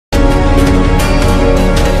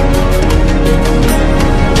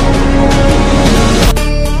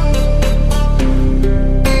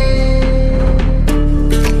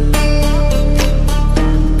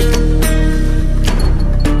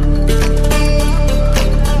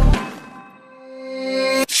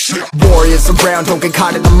for ground, don't get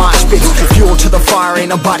caught in the mosh pit. Fuel to the fire, ain't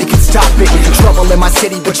nobody can stop it. Trouble in my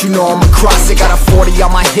city, but you know I'm across it. Got a 40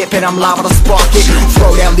 on my hip and I'm liable to spark it.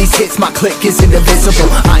 Throw down these hits, my click is indivisible.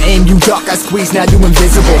 I aim, you duck, I squeeze, now you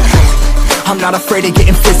invisible. I'm not afraid of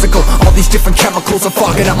getting physical. All these different chemicals are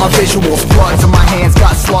fogging up my visuals. Bloods on my hands,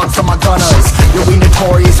 got slugs on my gunners. Yo, we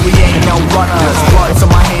notorious, we ain't no runners. Bloods on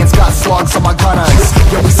my hands, got slugs on my gunners.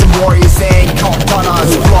 Yo, we some warriors, they ain't called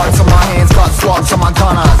gunners. Bloods on my hands, got slugs on my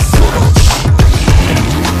gunners.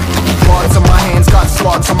 Bloods on my hands, got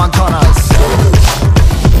slugs on my gunners.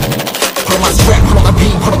 Put on my strap, put on the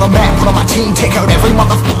beat, put on the map, put on my team. Take out every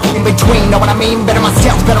motherfucker in between, know what I mean? Better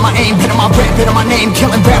myself, better my aim, better my rap, better my name.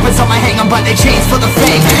 Killing rappers on my hang on by their chains for the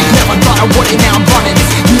fame. Never thought I would it, now I'm running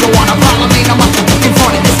this. You don't wanna follow me, I'm up in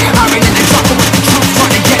front of this. I ran in the jungle with the truth,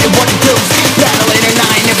 trying to get it what it does. Battling and I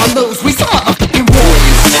ain't never lose, we some motherfucking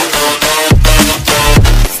warriors.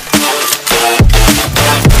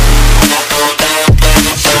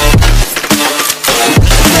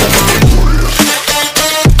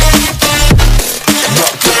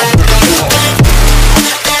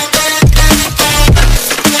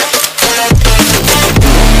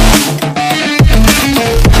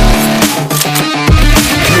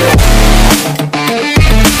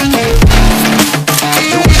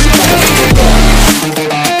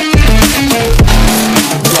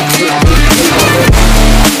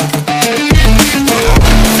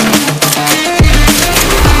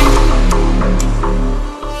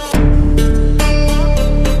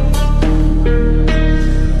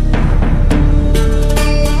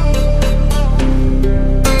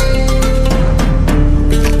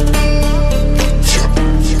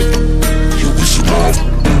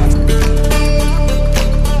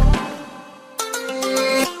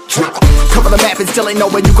 Still ain't know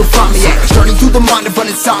where you can find me at. Journey through the mind of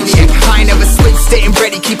an insomniac. I ain't never sleep, staying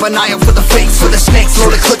ready, keep an eye out for the fakes. For the snakes,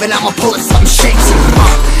 load a clip and I'ma pull it, something shakes.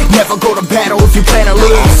 Never go to battle if you plan to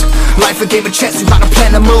lose. Life a game of chess, you gotta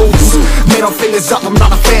plan the moves. Middle fingers up, I'm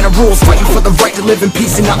not a fan of rules. Fighting for the right to live in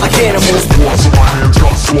peace and not like animals. Bloods in my hands,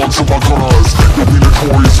 got slugs on my gunners. You'll be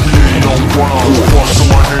notorious, we ain't no runners. Bloods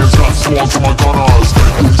in my hands, got slugs on my gunners.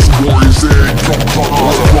 You'll be some warriors, they ain't no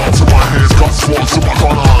gunners. Bloods in my hands, got slugs on my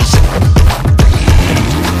gunners.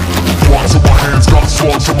 Bloods in my hands, got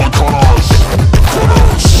slugs on my gunners.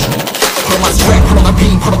 Put on my strap, put on the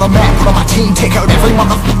beam, put on the map, put on my team. Take out every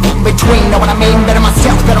motherfucker in between, know what I mean? Better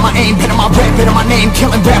myself, better my aim, better my rap, better my name.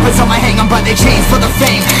 Killing rappers on my hang on by their chains for the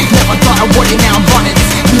fame. Never thought I would it, now I'm running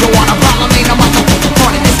this. You don't wanna follow me, I'm up in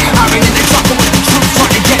front of this. I ran in the jungle with the truth,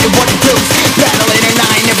 trying to get it what it does. Battling and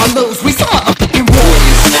I ain't never lose, we some motherfucking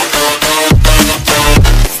warriors.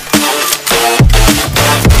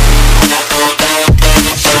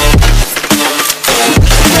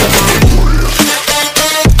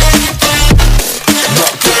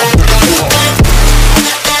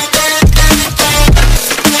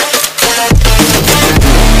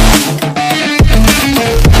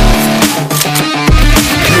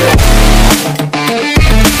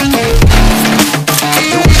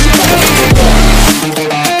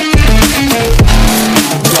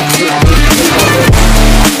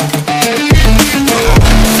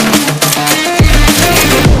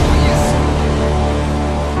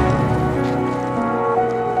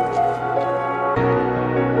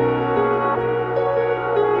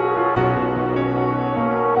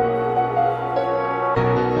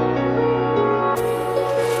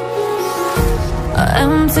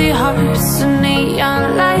 Empty hearts and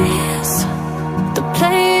neon lights, they're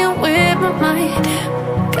playing with my mind.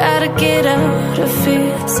 Gotta get out of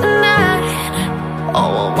here tonight. Oh,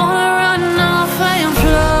 I wanna run off and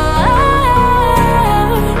fly.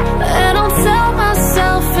 And I'll tell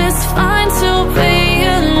myself it's fine to be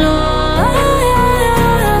alone,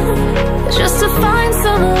 just to find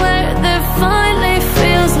somewhere that finally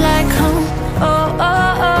feels like home. Oh,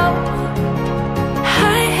 oh, oh.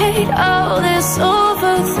 I hate all this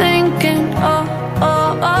overthinking. Oh,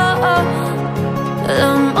 oh, oh.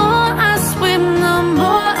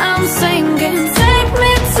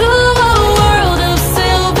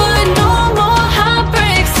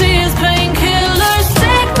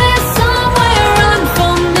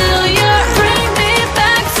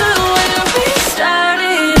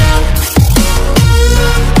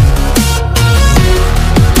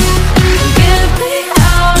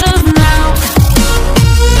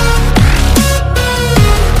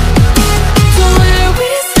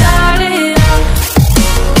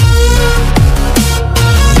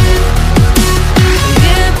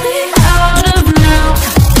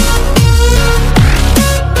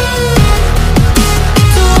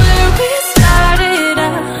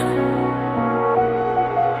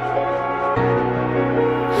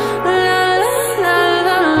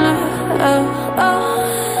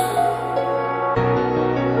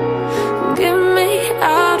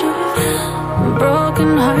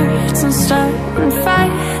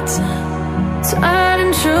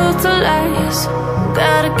 turning truth to lies.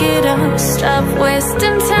 Gotta get up, stop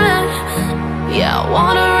wasting time. Yeah, I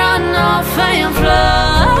wanna run off and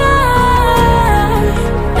fly.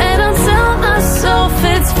 And I'll tell myself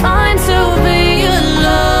it's fine to be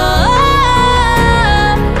alone,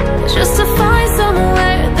 just to find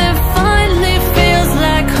somewhere that finally feels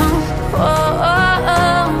like home. Oh, oh,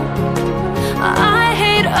 oh. I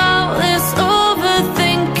hate all this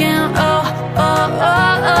overthinking. Oh, oh,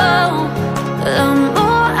 oh, oh. The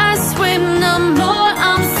more I swim, the more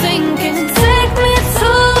I'm sinking. Take me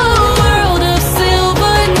to a world of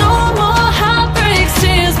silver. No more heartbreaks,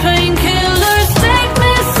 tears, painkillers. Take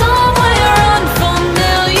me somewhere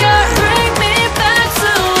unfamiliar. Bring me back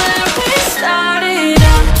to where we started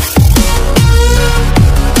out.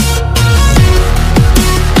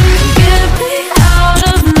 Get me out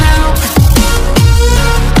of now,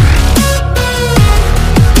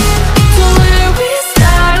 to where we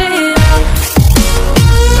started out.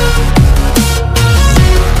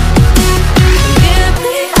 Get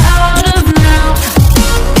me out of now,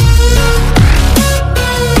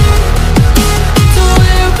 to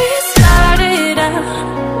where we started out.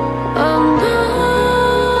 Oh no,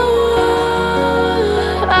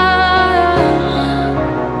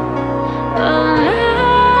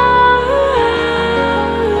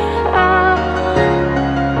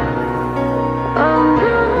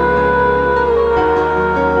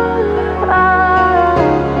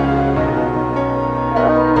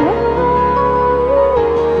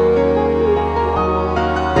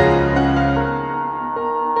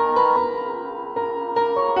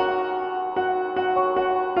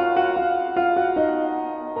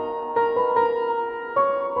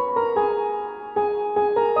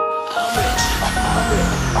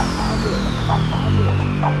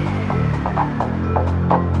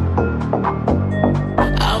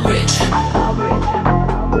 I'm rich.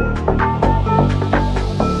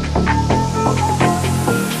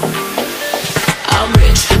 I'm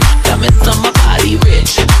rich. Diamonds on my body,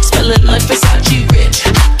 rich. Smelling like Versace, rich.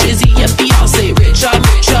 Jay-Z and Beyonce, rich. I'm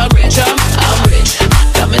rich, I'm rich, I'm rich.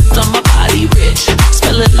 Diamonds on my body, rich.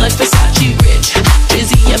 Smelling like Versace, rich.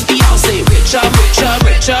 Jay-Z and Beyonce, rich. I'm rich, I'm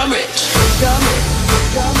rich, I'm rich.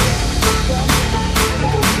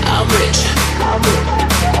 I'm rich.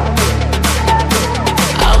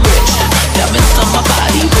 I'm rich. Diamonds on my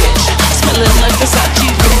body, rich. Smelling like Versace,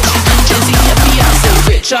 rich. Jay-Z and Beyonce,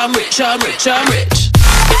 rich. I'm rich, I'm rich, I'm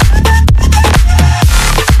rich.